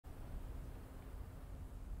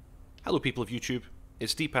Hello people of YouTube,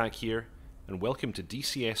 it's Deepak here, and welcome to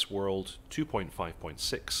DCS World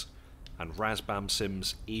 2.5.6 and Razbam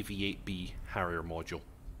Sim's AV8B Harrier module.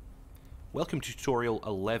 Welcome to tutorial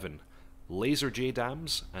 11, Laser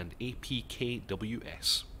JDAMs and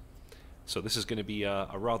APKWS. So this is going to be a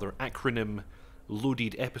rather acronym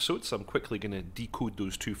loaded episode, so I'm quickly going to decode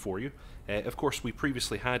those two for you. Of course, we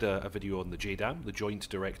previously had a video on the JDAM, the Joint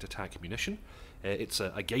Direct Attack Munition. It's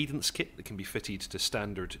a guidance kit that can be fitted to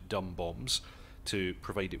standard dumb bombs to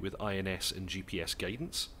provide it with INS and GPS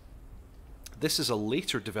guidance. This is a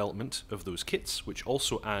later development of those kits, which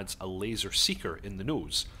also adds a laser seeker in the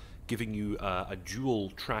nose, giving you a dual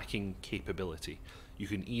tracking capability. You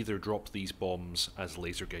can either drop these bombs as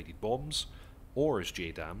laser guided bombs, or as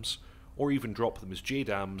JDAMs, or even drop them as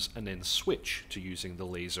JDAMs and then switch to using the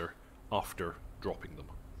laser after dropping them.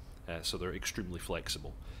 So they're extremely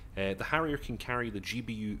flexible. The Harrier can carry the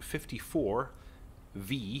GBU 54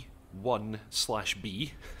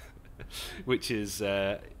 V1/B, which is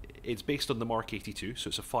it's based on the Mark 82, so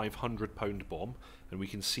it's a 500-pound bomb, and we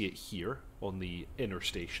can see it here on the inner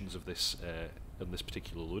stations of this on this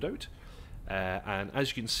particular loadout. And as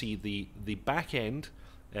you can see, the back end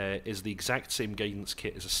is the exact same guidance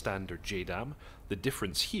kit as a standard JDAM. The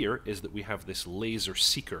difference here is that we have this laser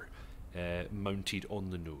seeker mounted on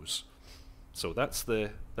the nose. So that's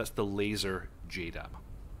the laser JDAM.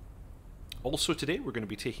 Also today we're going to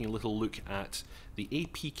be taking a little look at the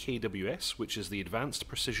APKWS, which is the Advanced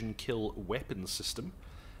Precision Kill Weapons System.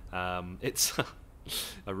 It's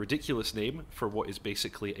a ridiculous name for what is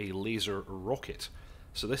basically a laser rocket.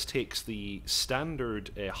 So this takes the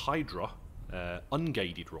standard Hydra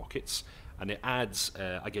unguided rockets and it adds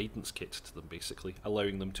a guidance kit to them, basically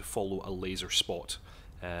allowing them to follow a laser spot,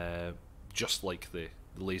 just like the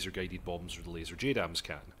laser guided bombs or the laser JDAMs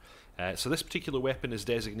can. So this particular weapon is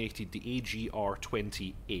designated the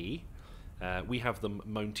AGR-20A. We have them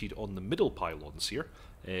mounted on the middle pylons here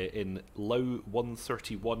in LAU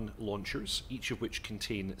 131 launchers, each of which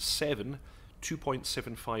contain 7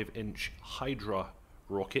 2.75-inch Hydra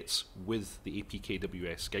rockets with the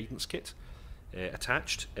APKWS guidance kit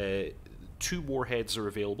attached. 2 warheads are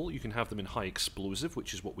available. You can have them in high explosive,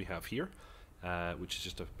 which is what we have here, which is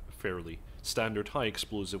just a fairly standard high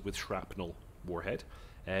explosive with shrapnel warhead.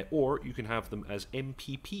 Or you can have them as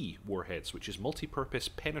MPP warheads, which is multi-purpose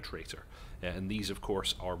penetrator, and these of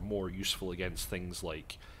course are more useful against things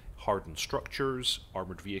like hardened structures,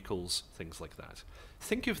 armoured vehicles, things like that.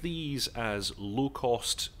 Think of these as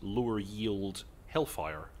low-cost, lower-yield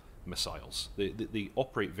Hellfire missiles. They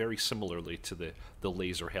operate very similarly to the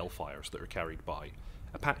laser Hellfires that are carried by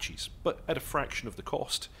Apaches, but at a fraction of the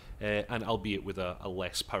cost, and albeit with a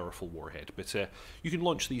less powerful warhead. But you can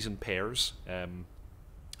launch these in pairs, and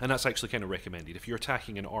that's actually kind of recommended. If you're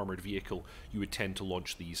attacking an armoured vehicle, you would tend to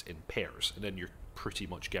launch these in pairs, and then you're pretty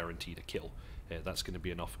much guaranteed a kill. That's going to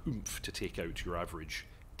be enough oomph to take out your average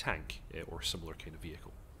tank or similar kind of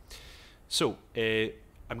vehicle. So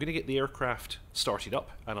I'm going to get the aircraft started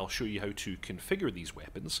up, and I'll show you how to configure these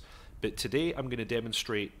weapons. But today I'm going to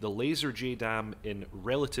demonstrate the laser JDAM in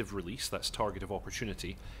relative release, that's target of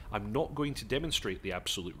opportunity. I'm not going to demonstrate the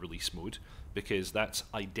absolute release mode, because that's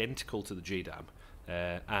identical to the JDAM.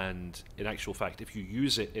 And in actual fact, if you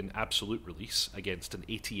use it in absolute release against an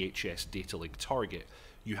ATHS data link target,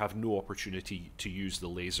 you have no opportunity to use the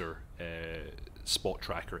laser spot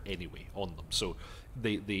tracker anyway on them. So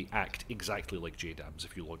they act exactly like JDAMs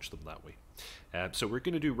if you launch them that way. So we're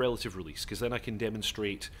going to do relative release, because then I can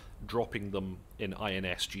demonstrate dropping them in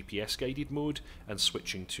INS GPS guided mode and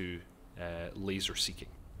switching to laser seeking.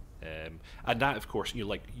 And that, of course,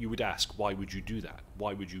 you would ask, why would you do that?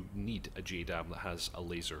 Why would you need a JDAM that has a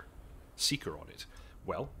laser seeker on it?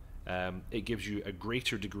 Well, it gives you a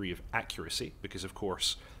greater degree of accuracy, because of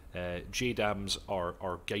course JDAMs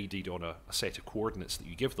are guided on a set of coordinates that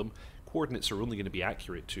you give them. Coordinates are only going to be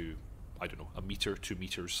accurate to, I don't know, 1 meter, 2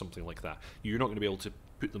 meters, something like that. You're not going to be able to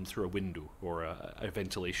put them through a window or a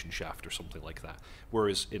ventilation shaft or something like that.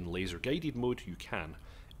 Whereas in laser guided mode you can.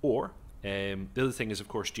 Or the other thing is, of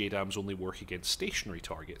course, JDAMs only work against stationary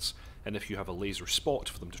targets, and if you have a laser spot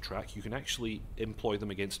for them to track, you can actually employ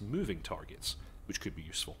them against moving targets, which could be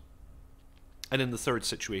useful. And then the third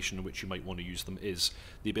situation in which you might want to use them is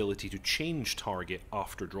the ability to change target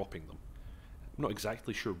after dropping them. I'm not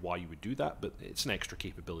exactly sure why you would do that, but it's an extra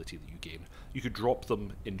capability that you gain. You could drop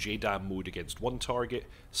them in JDAM mode against one target,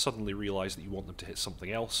 suddenly realise that you want them to hit something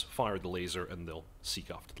else, fire the laser, and they'll seek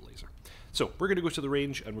after the laser. So we're going to go to the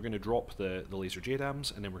range and we're going to drop the laser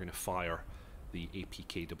JDAMs, and then we're going to fire the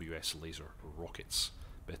APKWS laser rockets.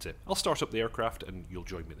 But I'll start up the aircraft and you'll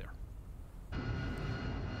join me there.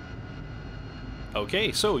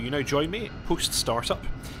 Okay, so you now join me post-startup.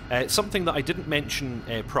 Something that I didn't mention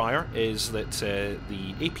prior is that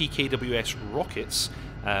the APKWS rockets,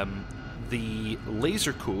 the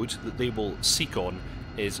laser code that they will seek on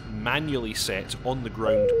is manually set on the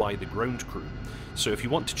ground by the ground crew. So if you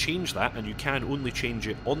want to change that, and you can only change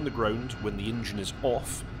it on the ground when the engine is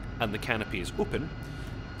off and the canopy is open,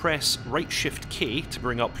 press Right-Shift-K to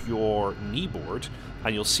bring up your kneeboard,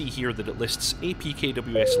 and you'll see here that it lists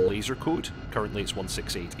APKWS laser code. Currently it's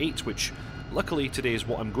 1688, which luckily today is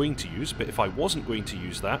what I'm going to use, but if I wasn't going to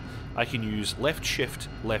use that, I can use Left Shift,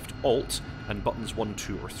 Left Alt, and buttons 1,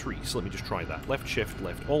 2, or 3. So let me just try that. Left Shift,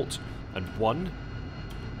 Left Alt, and 1.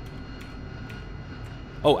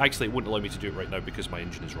 Oh, actually it won't allow me to do it right now because my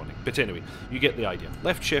engine is running. But anyway, you get the idea.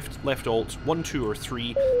 Left Shift, Left Alt, 1, 2, or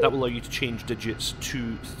 3. That will allow you to change digits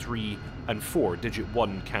 2, 3, and 4. Digit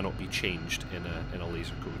 1 cannot be changed in a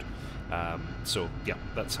laser code. So yeah,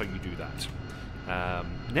 that's how you do that.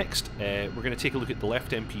 Next, we're going to take a look at the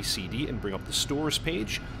left MPCD and bring up the stores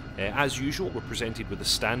page. As usual, we're presented with a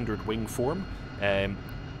standard wing form.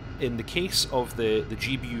 In the case of the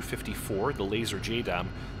GBU-54, the laser JDAM,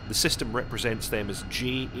 the system represents them as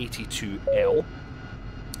J82L.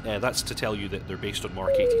 That's to tell you that they're based on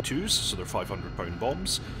Mark 82s, so they're 500-pound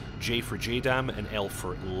bombs. J for JDAM and L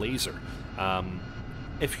for laser.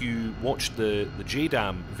 If you watched the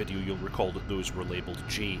JDAM video, you'll recall that those were labelled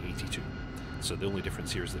J82. So the only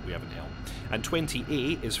difference here is that we have an L. And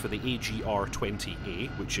 20A is for the AGR-20A,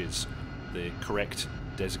 which is the correct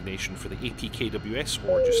designation for the APKWS,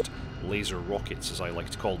 or just laser rockets as I like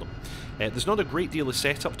to call them. There's not a great deal of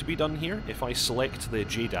setup to be done here. If I select the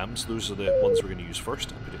JDAMs, those are the ones we're going to use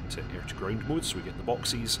first. I'll put it into air to ground mode so we get the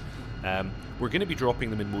boxes. We're going to be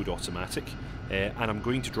dropping them in mode automatic, and I'm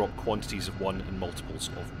going to drop quantities of 1 and multiples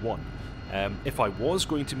of 1. If I was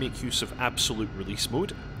going to make use of absolute release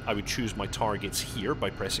mode, I would choose my targets here by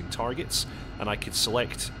pressing targets, and I could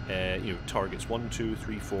select targets 1, 2,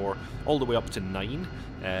 3, 4, all the way up to 9,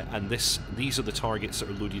 and these are the targets that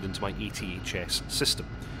are loaded into my ATHS system.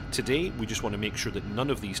 Today we just want to make sure that none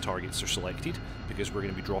of these targets are selected, because we're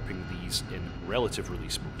going to be dropping these in relative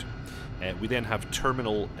release mode. We then have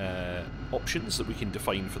terminal options that we can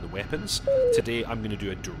define for the weapons. Today I'm going to do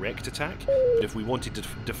a direct attack, but if we wanted to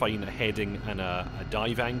define a heading and a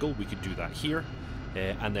dive angle, we could do that here.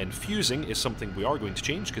 And then fusing is something we are going to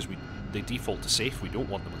change because they default to safe. We don't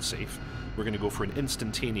want them on safe. We're going to go for an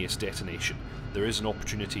instantaneous detonation. There is an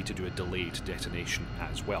opportunity to do a delayed detonation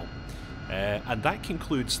as well. And that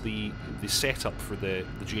concludes the setup for the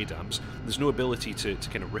JDAMs. There's no ability to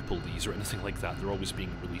kind of ripple these or anything like that. They're always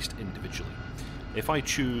being released individually. If I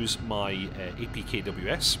choose my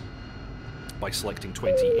APKWS by selecting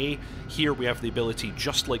 20A, here we have the ability,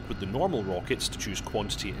 just like with the normal rockets, to choose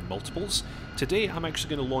quantity in multiples. Today I'm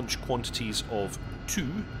actually going to launch quantities of 2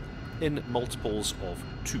 in multiples of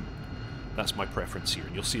 2. That's my preference here,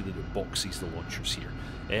 and you'll see that it boxes the launchers here.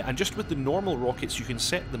 And just with the normal rockets, you can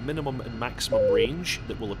set the minimum and maximum range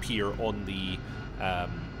that will appear on the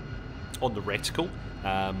reticle.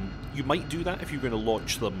 You might do that if you're going to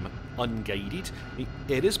launch them unguided.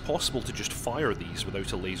 It is possible to just fire these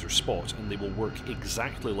without a laser spot, and they will work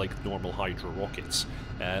exactly like normal Hydra rockets.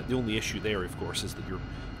 The only issue there, of course, is that you're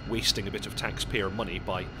wasting a bit of taxpayer money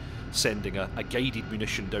by sending a guided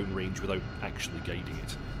munition downrange without actually guiding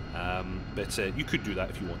it. But you could do that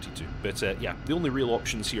if you wanted to. But yeah, the only real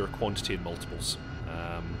options here are quantity and multiples.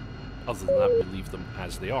 Other than that, we leave them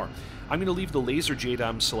as they are. I'm going to leave the laser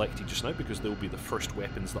JDAMs selected just now because they'll be the first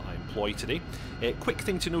weapons that I employ today. Quick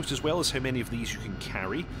thing to note as well is how many of these you can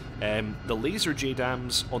carry. The laser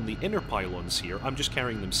JDAMs on the inner pylons here, I'm just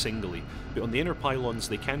carrying them singly, but on the inner pylons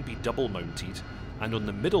they can be double mounted, and on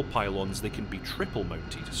the middle pylons they can be triple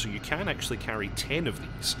mounted, so you can actually carry 10 of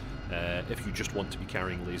these if you just want to be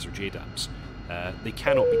carrying laser JDAMs. They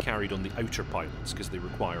cannot be carried on the outer pylons because they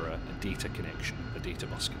require a data connection, a data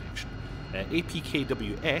bus connection.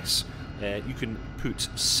 APKWS, you can put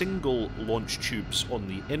single launch tubes on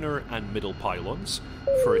the inner and middle pylons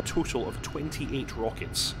for a total of 28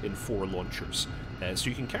 rockets in 4 launchers. So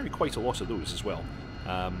you can carry quite a lot of those as well.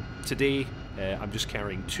 Today I'm just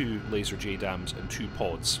carrying 2 laser JDAMs and 2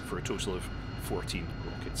 pods for a total of 14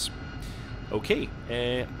 rockets. Okay,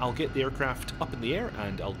 I'll get the aircraft up in the air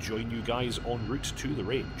and I'll join you guys en route to the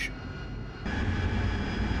range.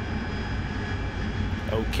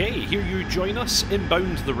 Okay, here you join us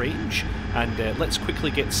inbound the range, and let's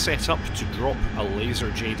quickly get set up to drop a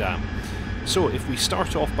laser JDAM. So if we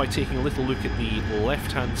start off by taking a little look at the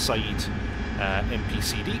left hand side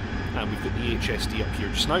MPCD, and we've got the HSD up here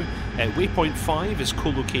just now. Waypoint 5 is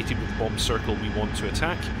co-located with the bomb circle we want to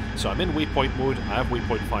attack, so I'm in waypoint mode, I have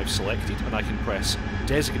waypoint 5 selected, and I can press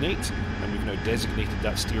designate, and we've now designated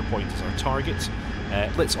that steer point as our target.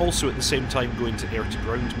 Let's also at the same time go into air to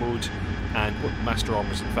ground mode, and master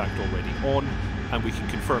armor is in fact already on, and we can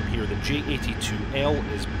confirm here that J82L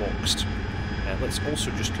is boxed. Let's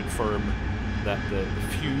also just confirm that the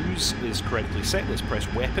fuse is correctly set. Let's press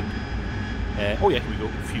weapon. Oh yeah, here we go,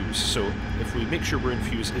 fuse. So if we make sure we're in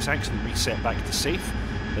fuse, it's actually reset back to safe.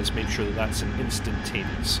 Let's make sure that that's an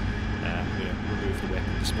instantaneous. I'm going to remove the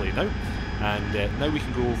weapon display now. And now we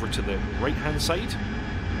can go over to the right hand side.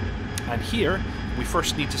 And here, we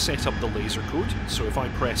first need to set up the laser code. So if I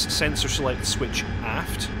press sensor select switch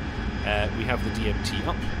aft, we have the DMT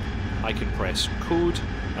up. I can press code,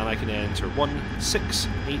 and I can enter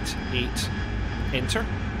 1688, enter,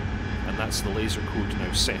 and that's the laser code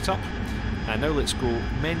now set up. And now let's go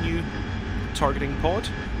menu, targeting pod,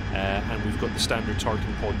 and we've got the standard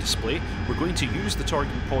targeting pod display. We're going to use the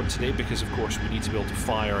targeting pod today because of course we need to be able to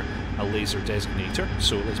fire a laser designator.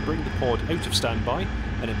 So let's bring the pod out of standby,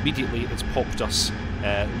 and immediately it's popped us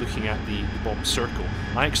looking at the bomb circle.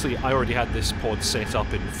 I already had this pod set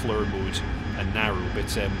up in flare mode and narrow,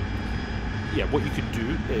 but yeah, what you can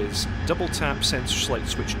do is double tap sensor select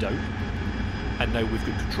switch down, and now we've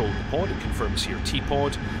got control of the pod. It confirms here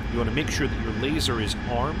T-pod. You want to make sure that your laser is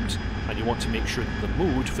armed, and you want to make sure that the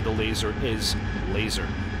mode for the laser is laser,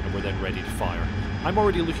 and we're then ready to fire. I'm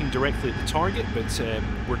already looking directly at the target, but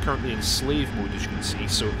we're currently in slave mode, as you can see,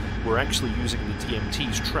 so we're actually using the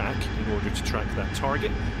DMT's track in order to track that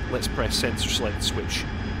target. Let's press sensor select switch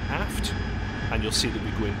aft, and you'll see that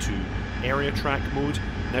we go into area track mode.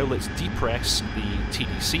 Now let's depress the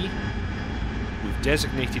TDC. We've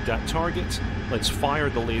designated that target. Let's fire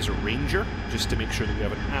the laser ranger just to make sure that we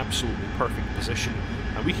have an absolutely perfect position,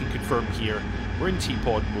 and we can confirm here we're in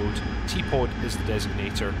T-pod mode. T-pod is the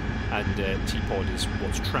designator, and T-pod is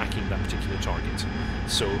what's tracking that particular target.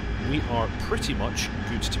 So we are pretty much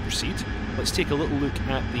good to proceed. Let's take a little look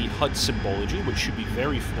at the HUD symbology, which should be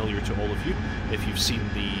very familiar to all of you if you've seen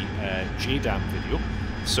the JDAM video.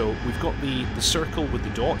 So we've got the circle with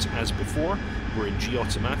the dot as before. We're in G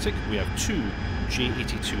automatic. We have two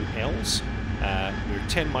J82Ls. We're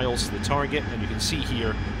 10 miles to the target, and you can see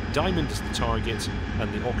here diamond is the target,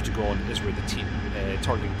 and the octagon is where the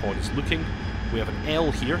targeting pod is looking. We have an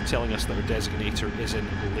L here telling us that our designator is in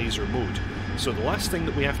laser mode. So the last thing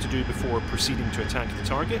that we have to do before proceeding to attack the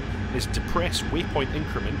target is to press waypoint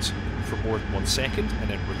increment for more than 1 second and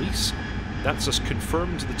then release. That's us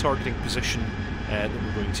confirmed the targeting position that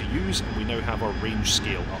we're going to use, and we now have our range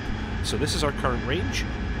scale up. So this is our current range,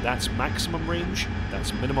 that's maximum range,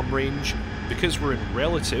 that's minimum range. Because we're in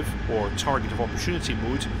relative or target of opportunity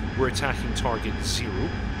mode, we're attacking target 0,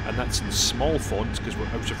 and that's in small font because we're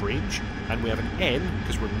out of range, and we have an N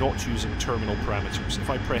because we're not using terminal parameters. If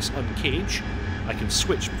I press uncage, I can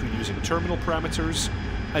switch between using terminal parameters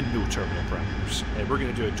and no terminal parameters. We're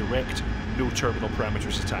going to do a direct no terminal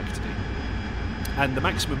parameters attack today. And the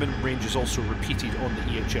maximum minimum range is also repeated on the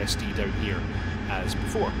EHSD down here as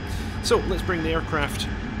before. So let's bring the aircraft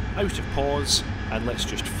out of pause and let's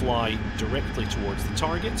just fly directly towards the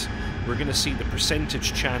target. We're going to see the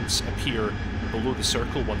percentage chance appear below the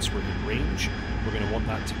circle once we're in range. We're going to want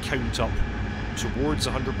that to count up towards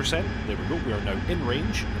 100%. There we go, we are now in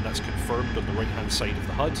range, and that's confirmed on the right hand side of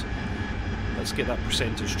the HUD. Let's get that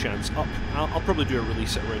percentage chance up. I'll probably do a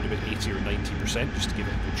release at around about 80 or 90% just to give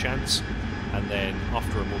it a good chance, and then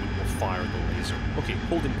after a moment we'll fire the laser. Okay,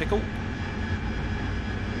 holding pickle.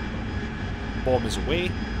 Bomb is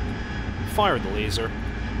away. Fire the laser.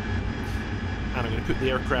 And I'm going to put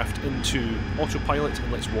the aircraft into autopilot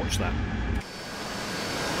and let's watch that.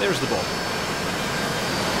 There's the bomb.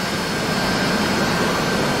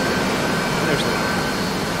 And there's the bomb.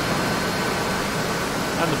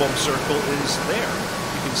 And the bomb circle is there.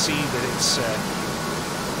 You can see that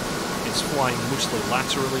it's flying mostly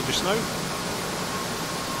laterally just now.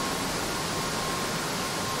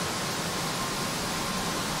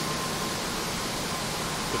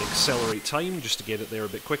 Going to accelerate time just to get it there a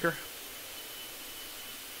bit quicker.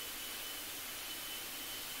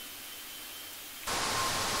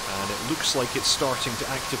 And it looks like it's starting to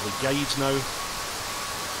actively guide now.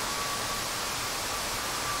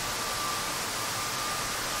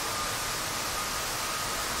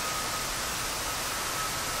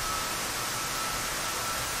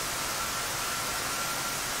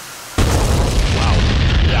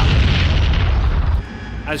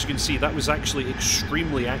 as you can see, that was actually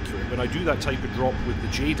extremely accurate. When I do that type of drop with the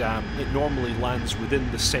JDAM, it normally lands within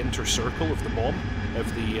the centre circle of the bomb,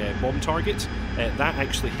 bomb target. That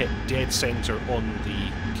actually hit dead centre on the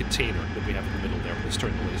container that we have in the middle there. Let's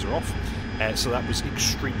turn the laser off. So that was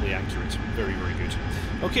extremely accurate. Very, very good.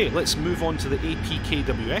 Okay, let's move on to the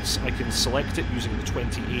APKWS. I can select it using the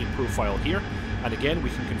 20A profile here. And again, we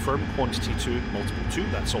can confirm quantity 2, multiple 2.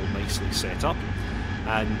 That's all nicely set up.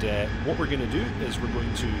 And what we're going to do is we're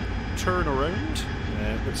going to turn around.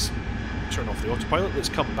 Let's turn off the autopilot. Let's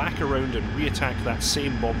come back around and re-attack that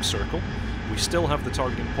same bomb circle. We still have the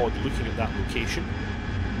targeting pod looking at that location.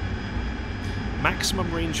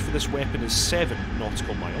 Maximum range for this weapon is 7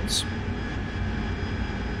 nautical miles.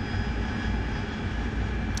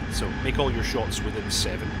 So make all your shots within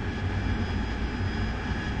 7.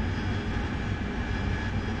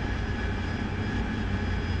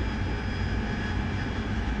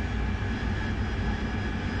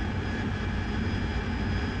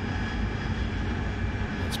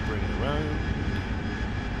 Let's bring it around.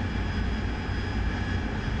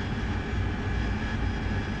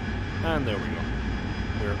 And there we go.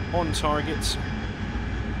 We're on target.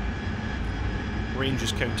 Range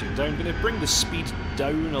is counting down. I'm going to bring the speed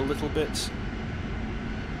down a little bit,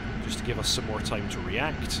 just to give us some more time to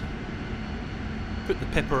react. Put the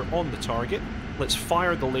pipper on the target. Let's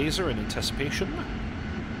fire the laser in anticipation.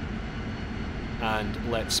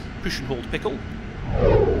 And let's push and hold pickle.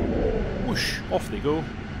 Whoosh, off they go.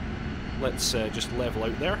 Let's just level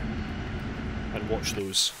out there and watch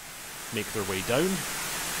those make their way down.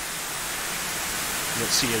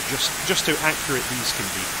 Let's see just how accurate these can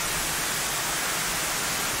be.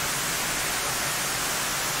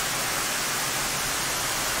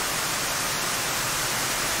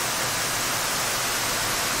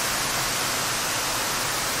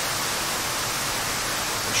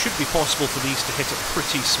 It should be possible for these to hit a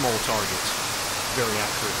pretty small target very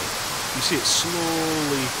accurately. You see it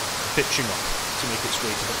slowly pitching up to make its way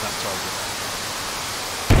to hit that target.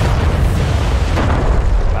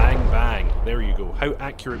 Bang, bang. There you go. How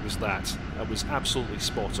accurate was that? That was absolutely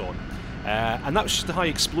spot on. And that was just the high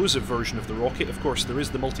explosive version of the rocket. Of course, there is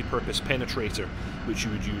the multi-purpose penetrator, which you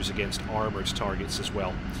would use against armoured targets as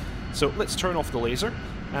well. So let's turn off the laser.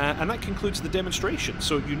 And that concludes the demonstration.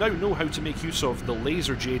 So you now know how to make use of the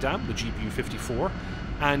laser JDAM, the GBU-54,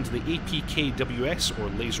 and the APKWS, or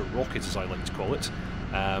laser rocket as I like to call it.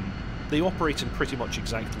 They operate in pretty much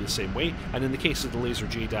exactly the same way, and in the case of the laser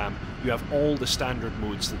JDAM, you have all the standard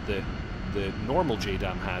modes that the normal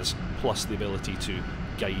JDAM has, plus the ability to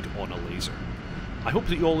guide on a laser. I hope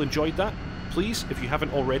that you all enjoyed that. Please, if you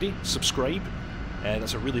haven't already, subscribe.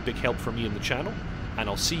 That's a really big help for me in the channel, and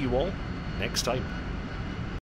I'll see you all next time.